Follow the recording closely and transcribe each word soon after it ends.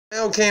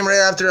Mail came right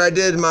after I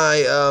did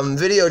my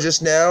video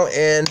just now,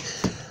 and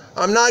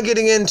I'm not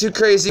getting in too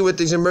crazy with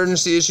these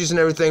emergency issues and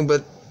everything,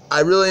 but I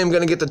really am going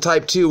to get the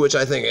Type 2, which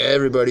I think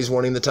everybody's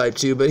wanting the Type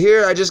 2. But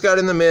here, I just got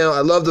in the mail. I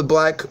love the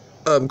black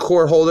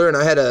cord holder, and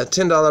I had a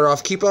 $10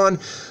 off coupon.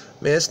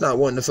 Man, it's not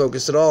wanting to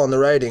focus at all on the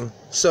writing.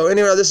 So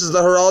anyway, this is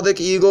the Heraldic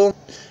Eagle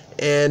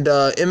and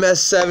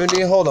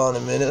MS70. Hold on a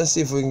minute. Let's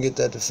see if we can get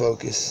that to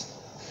focus.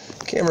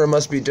 Camera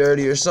must be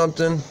dirty or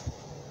something.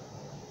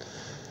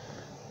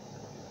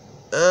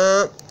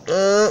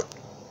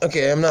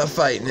 Okay, I'm not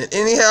fighting it.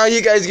 Anyhow,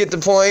 you guys get the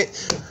point.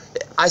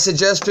 I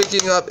suggest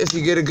picking up if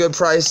you get a good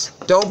price.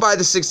 Don't buy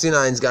the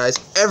 69s, guys.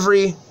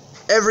 Every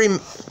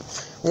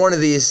one of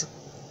these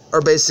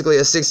are basically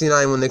a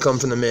 69 when they come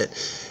from the mint.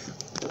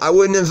 I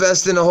wouldn't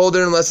invest in a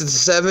holder unless it's a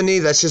 70.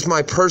 That's just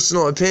my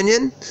personal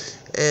opinion.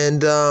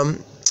 And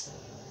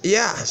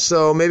yeah,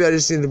 so maybe I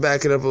just need to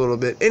back it up a little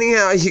bit.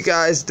 Anyhow, you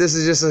guys, this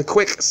is just a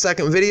quick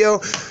second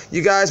video.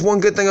 You guys, one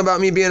good thing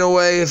about me being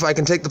away, if I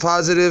can take the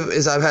positive,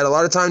 is I've had a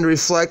lot of time to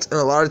reflect and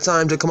a lot of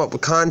time to come up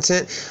with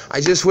content. I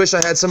just wish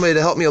I had somebody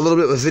to help me a little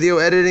bit with video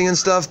editing and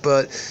stuff.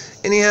 But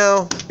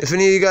anyhow, if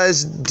any of you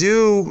guys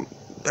do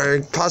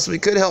or possibly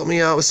could help me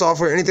out with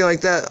software, anything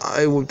like that,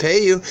 I would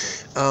pay you.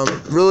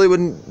 Really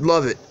would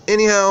love it.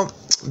 Anyhow,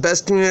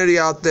 best community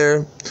out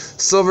there.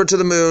 Silver to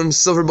the moon,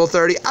 Silver Bull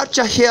 30. Out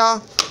ya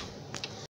here.